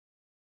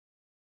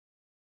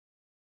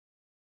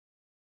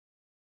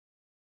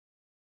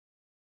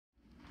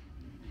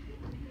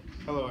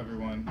Hello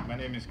everyone, my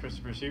name is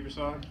Christopher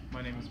Seepersaud.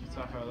 My name is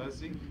Mustafa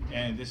Al-Azdee.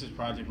 And this is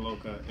Project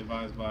LowCut,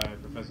 advised by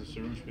Professor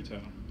Sarosh Patel.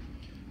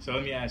 So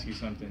let me ask you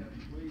something.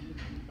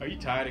 Are you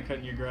tired of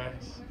cutting your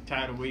grass?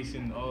 Tired of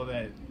wasting all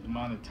that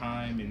amount of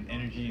time and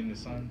energy in the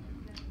sun?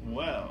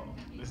 Well,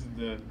 this is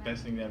the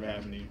best thing that ever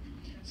happened to you.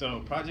 So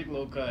Project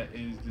LowCut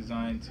is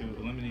designed to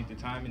eliminate the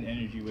time and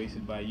energy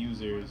wasted by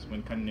users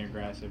when cutting their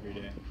grass every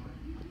day.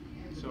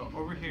 So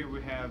over here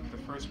we have the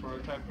first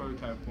prototype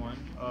 1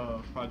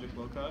 of Project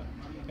LowCut.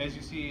 As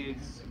you see,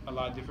 it's a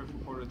lot different from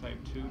prototype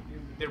 2.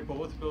 They're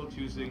both built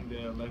using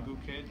the LEGO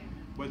kit,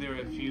 but there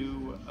are a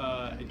few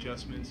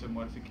adjustments and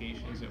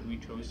modifications that we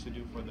chose to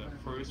do for the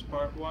first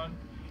part 1,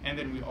 and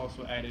then we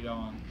also added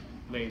on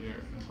later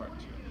in part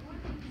 2.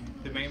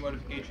 The main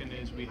modification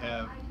is we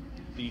have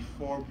the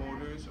 4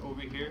 motors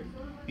over here.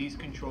 These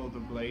control the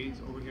blades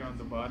over here on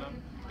the bottom.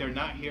 They're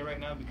not here right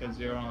now because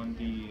they're on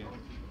the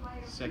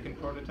second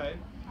prototype,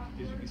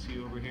 as you can see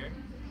over here.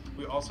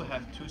 We also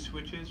have 2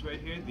 switches right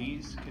here.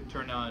 These can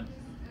turn on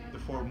the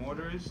 4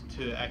 motors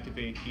to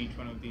activate each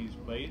one of these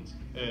blades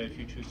if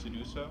you choose to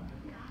do so.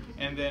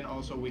 And then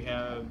also we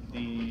have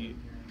the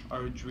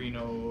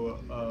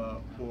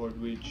Arduino board,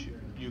 which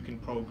you can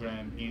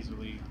program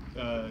easily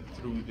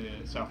through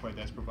the software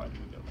that's provided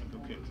with the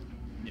LEGO kit.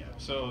 Yeah,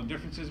 so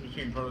differences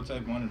between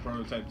prototype 1 and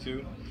prototype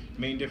 2.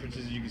 Main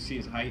differences you can see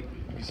is height.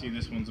 You can see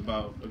this one's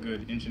about a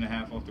good 1.5 inches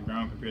off the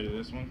ground compared to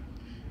this one.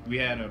 We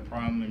had a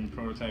problem in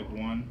prototype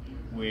 1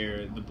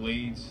 where the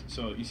blades,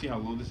 so you see how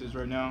low this is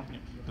right now? Yeah.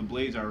 The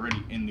blades are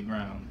already in the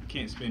ground. You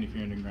can't spin if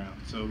you're in the ground.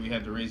 So we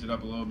had to raise it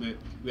up a little bit.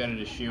 We added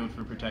a shield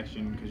for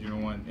protection because you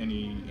don't want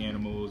any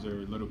animals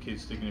or little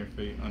kids sticking their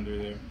feet under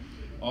there.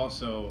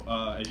 Also,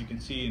 as you can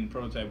see in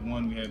prototype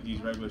 1, we have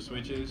these regular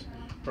switches.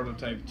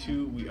 Prototype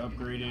 2, we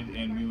upgraded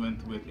and we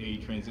went with a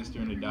transistor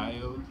and a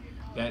diode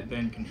that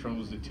then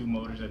controls the 2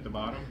 motors at the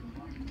bottom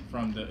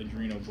from the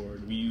Arduino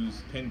board. We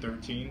use pin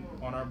 13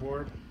 on our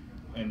board,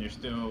 and there's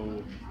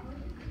still,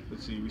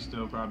 let's see, we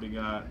still probably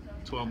got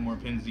 12 more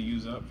pins to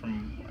use up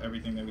from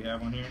everything that we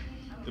have on here.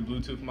 The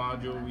Bluetooth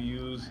module we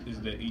use is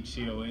the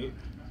HC08,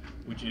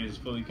 which is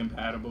fully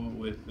compatible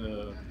with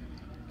the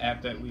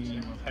app that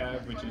we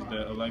have, which is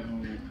the ELEG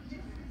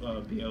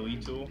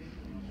BLE tool.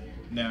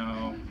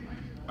 Now,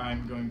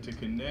 I'm going to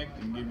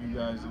connect and give you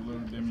guys a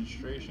little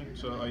demonstration.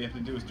 So all you have to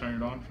do is turn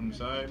it on from the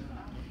side.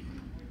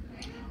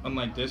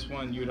 Unlike this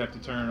one, you would have to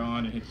turn it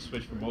on and hit the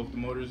switch for both the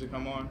motors to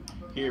come on.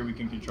 Here we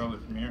can control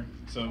it from here.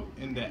 So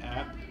in the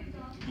app,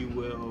 you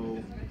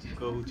will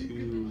go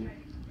to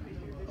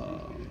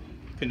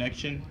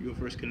connection. You'll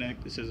first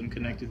connect. It says I'm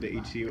connected to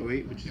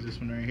HC08, which is this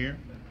one right here.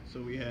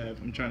 So we have,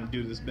 I'm trying to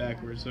do this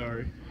backwards,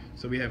 sorry.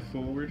 So we have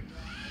forward,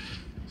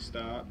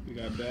 stop, we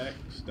got back,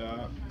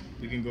 stop.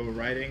 We can go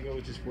right angle,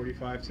 which is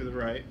 45 to the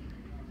right.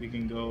 We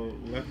can go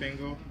left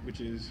angle,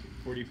 which is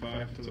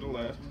 45 to the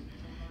left.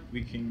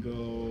 We can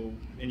go,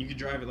 and you can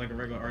drive it like a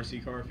regular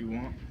RC car if you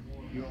want.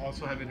 You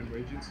also have an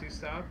emergency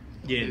stop.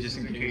 Yeah, this just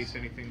is in case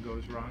anything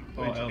goes wrong.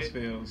 All else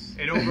fails.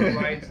 It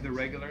overrides the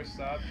regular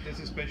stop. This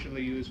is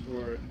especially used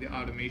for the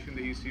automation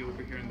that you see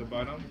over here in the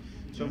bottom.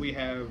 So we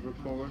have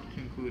record,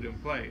 conclude,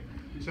 and play.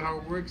 So how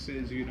it works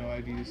is, you know,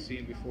 as you've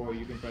seen before,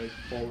 you can press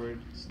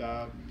forward,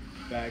 stop,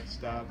 back,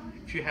 stop.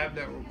 If you have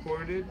that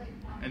recorded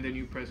and then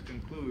you press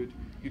conclude,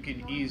 you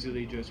can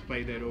easily just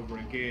play that over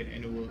again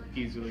and it will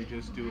easily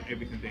just do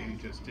everything that you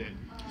just did.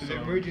 So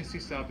the emergency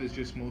stop is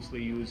just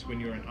mostly used when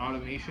you're in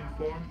automation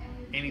form.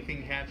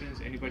 Anything happens,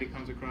 anybody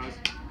comes across,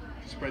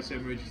 just press the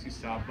emergency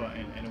stop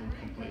button and it will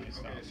completely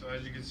stop. Okay, so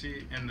as you can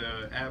see in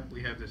the app,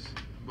 we have this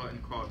button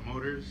called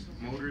motors.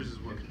 Motors is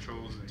what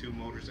controls the 2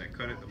 motors that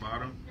cut at the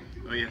bottom.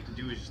 All you have to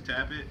do is just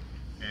tap it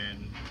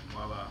and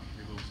voila,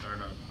 it will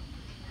start up.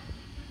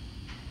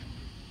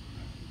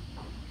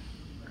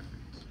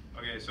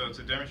 Okay, so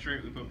to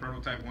demonstrate, we put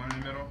prototype 1 in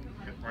the middle.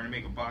 We're going to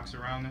make a box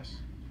around this,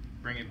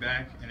 bring it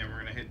back, and then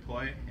we're going to hit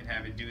play and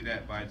have it do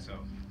that by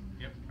itself.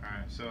 Yep.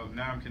 Alright, so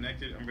now I'm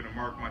connected. I'm going to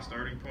mark my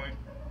starting point,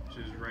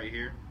 which is right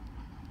here.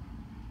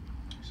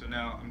 So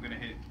now I'm going to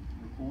hit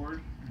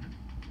record,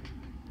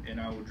 and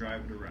I will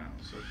drive it around.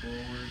 So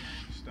forward,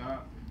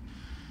 stop.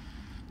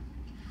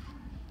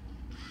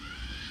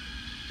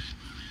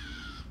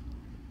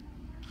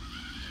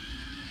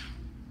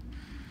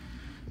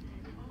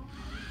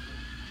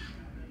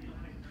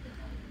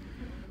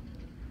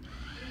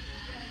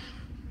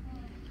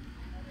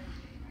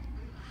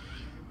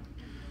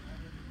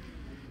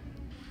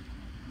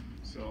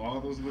 So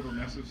all those little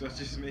mess ups I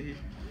just made,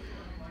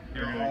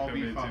 they'll all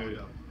be followed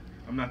up.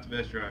 I'm not the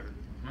best driver.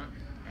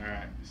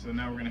 Alright, so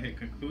now we're going to hit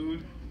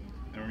conclude,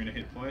 and we're going to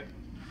hit play.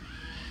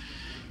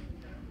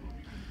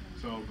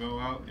 So I'll go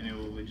out and it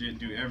will legit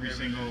do every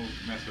single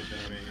mess up that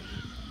I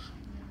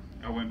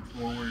made. I went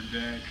forward,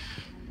 back.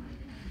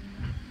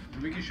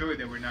 We can show you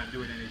that we're not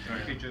doing anything.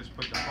 Right. We can just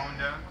put the phone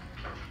down.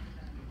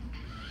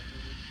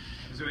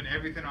 It's doing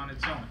everything on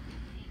its own.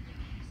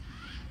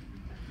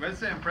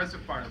 That's the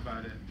impressive part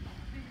about it,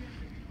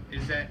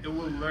 is that it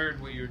will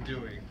learn what you're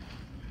doing.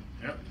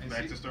 Yep, and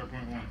back to start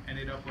point 1.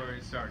 Ended up where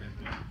it started.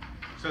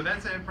 So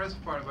that's the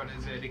impressive part about it,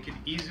 is that it can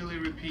easily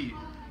repeat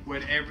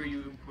whatever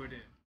you input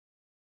in.